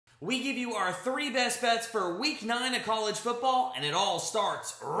We give you our 3 best bets for Week 9 of college football, and it all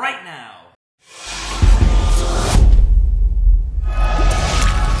starts right now.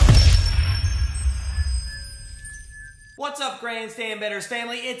 What's up, Grandstand Bettors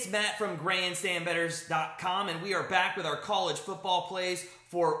family? It's Matt from GrandstandBettors.com, and we are back with our college football plays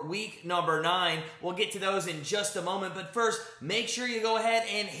for week number 9. We'll get to those in just a moment, but first, make sure you go ahead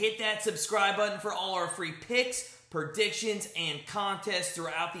and hit that subscribe button for all our free picks, predictions, and contests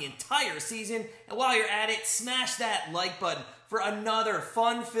throughout the entire season. And while you're at it, smash that like button for another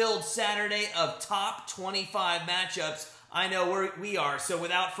fun-filled Saturday of top 25 matchups. I know we are, so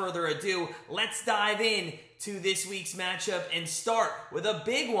without further ado, let's dive in to this week's matchup and start with a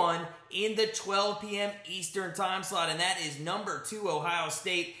big one in the 12 p.m. Eastern time slot, and that is number 2 Ohio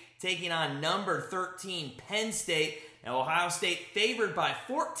State taking on number 13 Penn State. Now, Ohio State favored by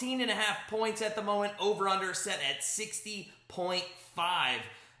 14.5 points at the moment, over-under set at 60.5.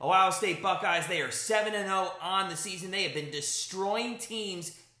 Ohio State Buckeyes, they are 7-0 on the season. They have been destroying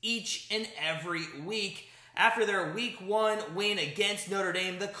teams each and every week. After their Week 1 win against Notre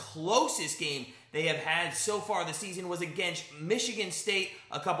Dame, the closest game they have had so far this season was against Michigan State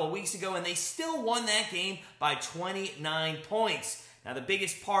a couple weeks ago, and they still won that game by 29 points. Now, the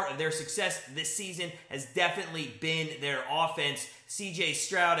biggest part of their success this season has definitely been their offense. C.J.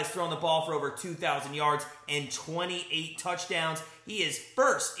 Stroud has thrown the ball for over 2,000 yards and 28 touchdowns. He is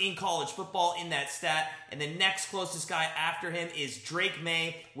first in college football in that stat, and the next closest guy after him is Drake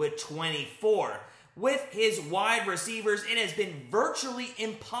May with 24. With his wide receivers, it has been virtually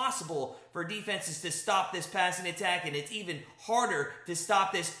impossible for defenses to stop this passing attack, and it's even harder to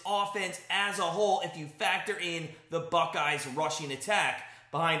stop this offense as a whole if you factor in the Buckeyes' rushing attack.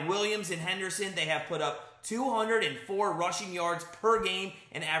 Behind Williams and Henderson, they have put up 204 rushing yards per game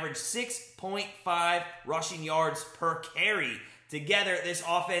and averaged 6.5 rushing yards per carry. Together, this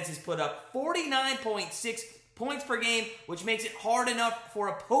offense has put up 49.6 points per game, which makes it hard enough for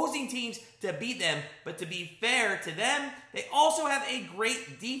opposing teams to beat them. But to be fair to them, they also have a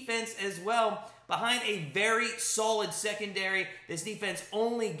great defense as well. Behind a very solid secondary, this defense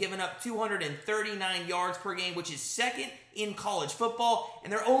only given up 239 yards per game, which is second in college football,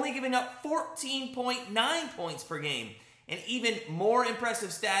 and they're only giving up 14.9 points per game. An even more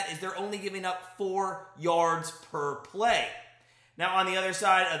impressive stat is they're only giving up 4 yards per play. Now, on the other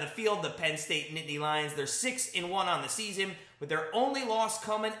side of the field, the Penn State Nittany Lions, they're 6-1 on the season, with their only loss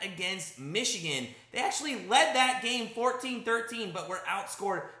coming against Michigan. They actually led that game 14-13, but were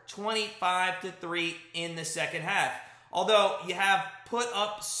outscored 25-3 in the second half. Although you have put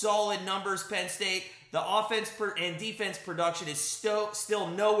up solid numbers, Penn State, the offense and defense production is still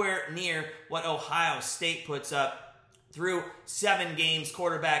nowhere near what Ohio State puts up. Through 7 games,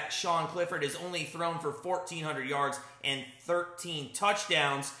 quarterback Sean Clifford has only thrown for 1,400 yards and 13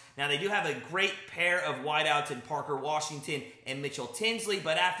 touchdowns. Now, they do have a great pair of wideouts in Parker Washington and Mitchell Tinsley,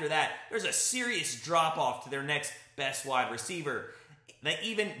 but after that, there's a serious drop-off to their next best wide receiver. The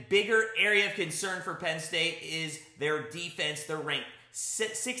even bigger area of concern for Penn State is their defense. They're ranked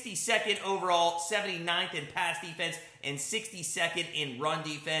 62nd overall, 79th in pass defense, and 62nd in run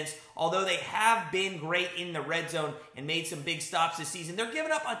defense. Although they have been great in the red zone and made some big stops this season, they're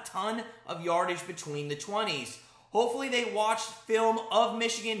giving up a ton of yardage between the 20s. Hopefully they watched film of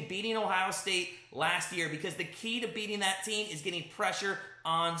Michigan beating Ohio State last year, because the key to beating that team is getting pressure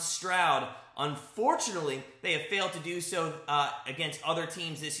on Stroud. Unfortunately, they have failed to do so against other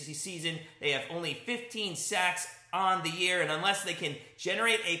teams this season. They have only 15 sacks on the year, and unless they can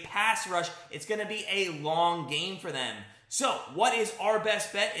generate a pass rush, it's going to be a long game for them. So, what is our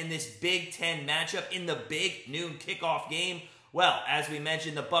best bet in this Big Ten matchup in the big noon kickoff game? Well, as we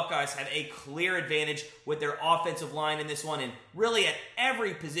mentioned, the Buckeyes have a clear advantage with their offensive line in this one, and really at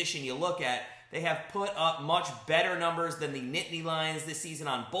every position you look at, they have put up much better numbers than the Nittany Lions this season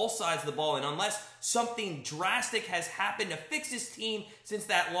on both sides of the ball, and unless something drastic has happened to fix this team since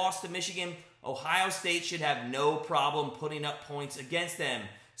that loss to Michigan, Ohio State should have no problem putting up points against them.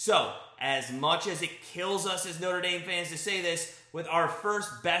 So, as much as it kills us as Notre Dame fans to say this, with our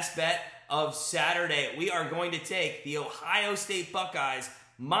first best bet of Saturday, we are going to take the Ohio State Buckeyes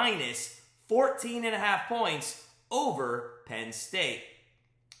minus 14.5 points over Penn State.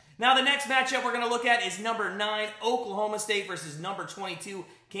 Now, the next matchup we're going to look at is number 9, Oklahoma State versus number 22,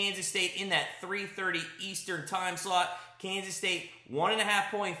 Kansas State, in that 3:30 Eastern time slot. Kansas State,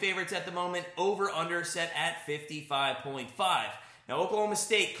 1.5 point favorites at the moment, over-under set at 55.5. Now, Oklahoma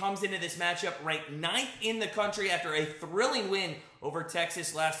State comes into this matchup ranked 9th in the country after a thrilling win over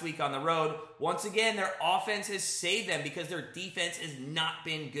Texas last week on the road. Once again, their offense has saved them because their defense has not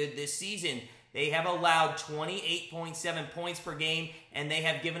been good this season. They have allowed 28.7 points per game and they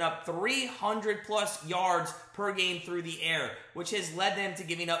have given up 300-plus yards per game through the air, which has led them to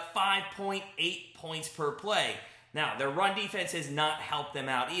giving up 5.8 points per play. Now, their run defense has not helped them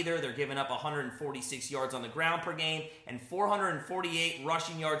out either. They're giving up 146 yards on the ground per game and 448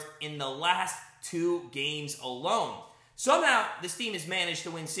 rushing yards in the last 2 games alone. Somehow, this team has managed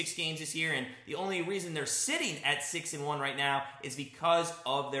to win 6 games this year, and the only reason they're sitting at 6-1 right now is because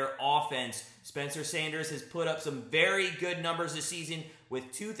of their offense. Spencer Sanders has put up some very good numbers this season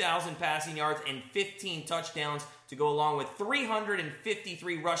with 2,000 passing yards and 15 touchdowns to go along with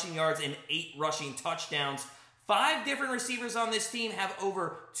 353 rushing yards and 8 rushing touchdowns. 5 different receivers on this team have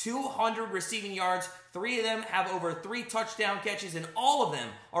over 200 receiving yards. 3 of them have over 3 touchdown catches, and all of them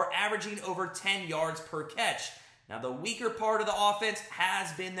are averaging over 10 yards per catch. Now, the weaker part of the offense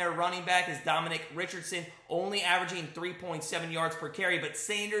has been their running back, is Dominic Richardson, only averaging 3.7 yards per carry, but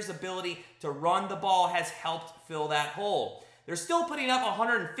Sanders' ability to run the ball has helped fill that hole. They're still putting up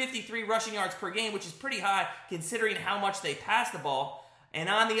 153 rushing yards per game, which is pretty high considering how much they pass the ball. And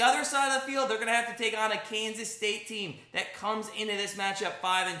on the other side of the field, they're going to have to take on a Kansas State team that comes into this matchup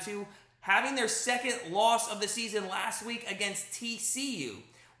 5-2, having their second loss of the season last week against TCU.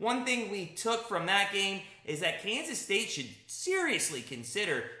 One thing we took from that game is that Kansas State should seriously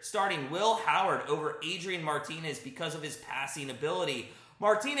consider starting Will Howard over Adrian Martinez because of his passing ability.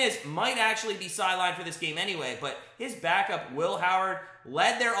 Martinez might actually be sidelined for this game anyway, but his backup, Will Howard,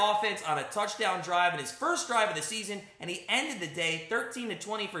 led their offense on a touchdown drive in his first drive of the season, and he ended the day 13-20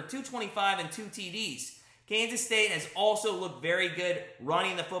 for 225 and 2 TDs. Kansas State has also looked very good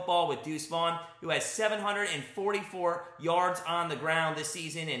running the football with Deuce Vaughn, who has 744 yards on the ground this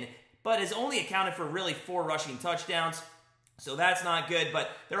season, but has only accounted for really 4 rushing touchdowns, so that's not good.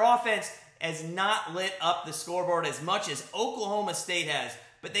 But their offense has not lit up the scoreboard as much as Oklahoma State has,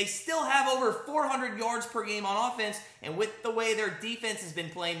 but they still have over 400 yards per game on offense, and with the way their defense has been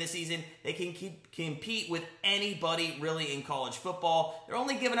playing this season, they can compete with anybody really in college football. They're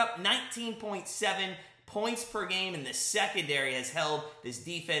only giving up 19.7 points per game, and the secondary has held this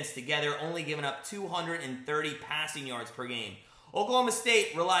defense together, only giving up 230 passing yards per game. Oklahoma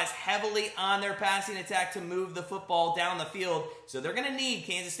State relies heavily on their passing attack to move the football down the field, so they're going to need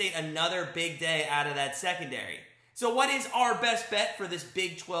Kansas State another big day out of that secondary. So what is our best bet for this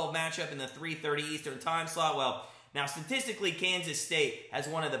Big 12 matchup in the 3:30 Eastern time slot? Well, now statistically, Kansas State has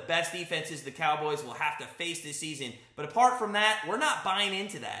one of the best defenses the Cowboys will have to face this season, but apart from that, we're not buying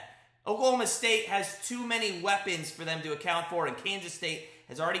into that. Oklahoma State has too many weapons for them to account for, and Kansas State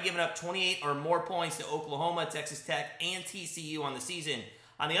has already given up 28 or more points to Oklahoma, Texas Tech, and TCU on the season.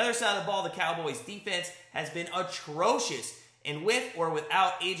 On the other side of the ball, the Cowboys' defense has been atrocious, and with or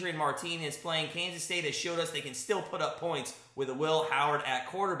without Adrian Martinez playing, Kansas State has showed us they can still put up points with a Will Howard at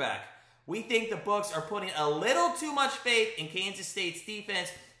quarterback. We think the books are putting a little too much faith in Kansas State's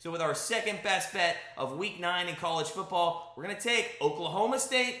defense, so with our second best bet of Week 9 in college football, we're going to take Oklahoma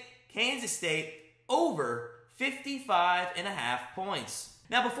State, Kansas State over 55.5 points.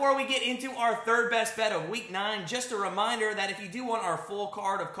 Now, before we get into our third best bet of Week 9, just a reminder that if you do want our full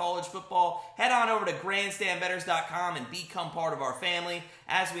card of college football, head on over to grandstandbettors.com and become part of our family.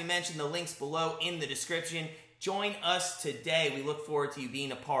 As we mentioned, the link's below in the description. Join us today. We look forward to you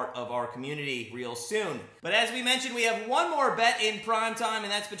being a part of our community real soon. But as we mentioned, we have one more bet in prime time,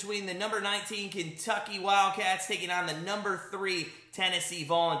 and that's between the number 19 Kentucky Wildcats taking on the number 3 Tennessee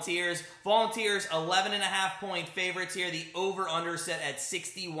Volunteers. Volunteers 11.5-point favorites here. The over-under set at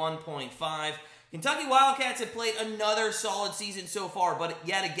 61.5. Kentucky Wildcats have played another solid season so far, but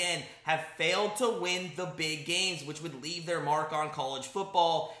yet again have failed to win the big games, which would leave their mark on college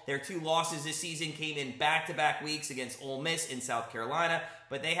football. Their 2 losses this season came in back-to-back weeks against Ole Miss in South Carolina,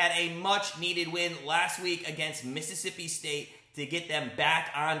 but they had a much-needed win last week against Mississippi State to get them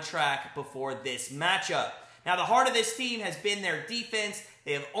back on track before this matchup. Now, the heart of this team has been their defense.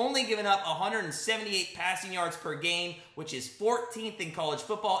 They have only given up 178 passing yards per game, which is 14th in college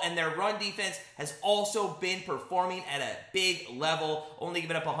football, and their run defense has also been performing at a big level, only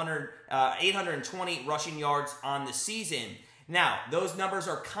giving up 820 rushing yards on the season. Now, those numbers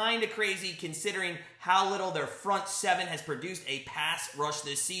are kind of crazy considering how little their front 7 has produced a pass rush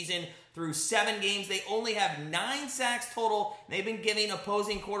this season. Through 7 games, they only have 9 sacks total. They've been giving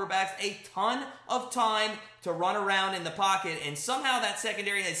opposing quarterbacks a ton of time to run around in the pocket, and somehow that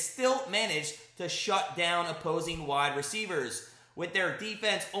secondary has still managed to shut down opposing wide receivers. With their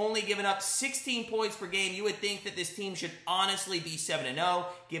defense only giving up 16 points per game, you would think that this team should honestly be 7-0,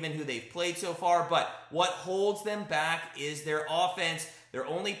 given who they've played so far, but what holds them back is their offense. They're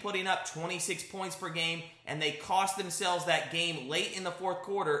only putting up 26 points per game, and they cost themselves that game late in the fourth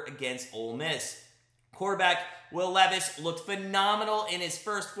quarter against Ole Miss. Quarterback Will Levis looked phenomenal in his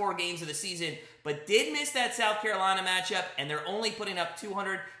first 4 games of the season, but did miss that South Carolina matchup, and they're only putting up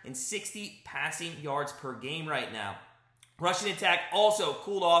 260 passing yards per game right now. Rushing attack also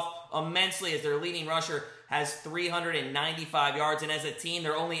cooled off immensely as their leading rusher has 395 yards, and as a team,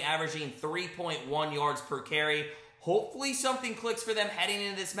 they're only averaging 3.1 yards per carry. Hopefully something clicks for them heading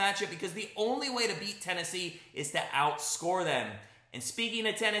into this matchup, because the only way to beat Tennessee is to outscore them. And speaking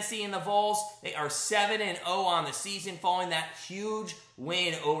of Tennessee and the Vols, they are 7-0 on the season following that huge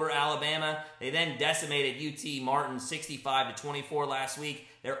win over Alabama. They then decimated UT Martin 65-24 last week.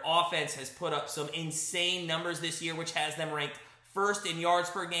 Their offense has put up some insane numbers this year, which has them ranked first in yards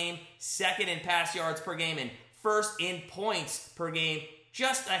per game, second in pass yards per game, and first in points per game,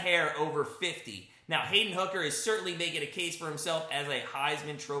 just a hair over 50. Now, Hayden Hooker is certainly making a case for himself as a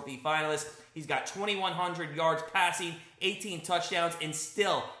Heisman Trophy finalist. He's got 2,100 yards passing, 18 touchdowns, and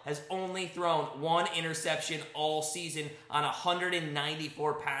still has only thrown 1 interception all season on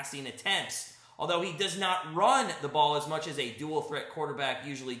 194 passing attempts. Although he does not run the ball as much as a dual-threat quarterback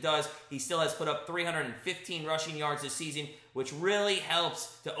usually does, he still has put up 315 rushing yards this season, which really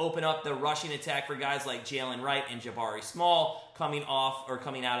helps to open up the rushing attack for guys like Jalen Wright and Jabari Small coming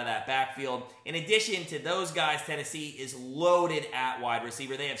out of that backfield. In addition to those guys, Tennessee is loaded at wide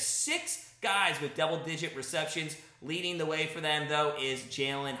receiver. They have 6 guys with double-digit receptions. Leading the way for them, though, is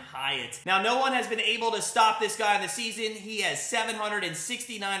Jalen Hyatt. Now, no one has been able to stop this guy in the season. He has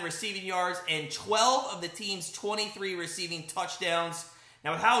 769 receiving yards and 12 of the team's 23 receiving touchdowns.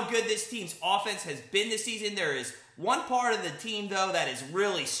 Now, with how good this team's offense has been this season, there is one part of the team, though, that is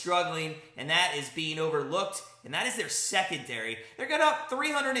really struggling, and that is being overlooked, and that is their secondary. They're got up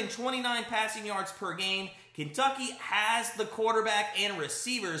 329 passing yards per game. Kentucky has the quarterback and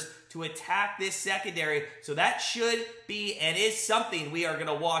receivers to attack this secondary, so that should be and is something we are going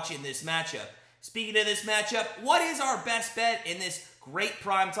to watch in this matchup. Speaking of this matchup, what is our best bet in this great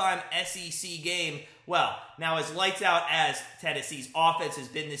primetime SEC game? Well, now as lights out as Tennessee's offense has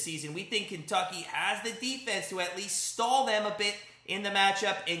been this season, we think Kentucky has the defense to at least stall them a bit in the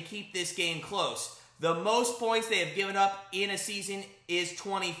matchup and keep this game close. The most points they have given up in a season is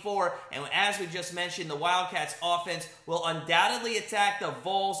 24, and as we just mentioned, the Wildcats offense will undoubtedly attack the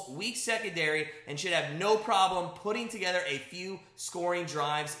Vols' weak secondary and should have no problem putting together a few scoring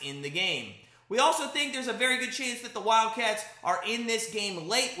drives in the game. We also think there's a very good chance that the Wildcats are in this game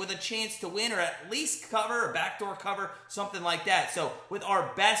late with a chance to win or at least cover, or backdoor cover, something like that. So with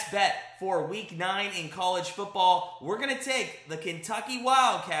our best bet for Week 9 in college football, we're going to take the Kentucky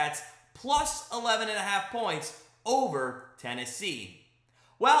Wildcats plus 11.5 points over Tennessee.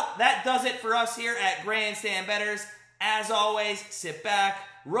 Well, that does it for us here at Grandstand Bettors. As always, sit back,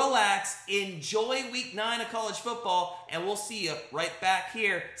 relax, enjoy Week 9 of college football, and we'll see you right back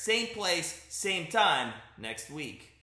here, same place, same time, next week.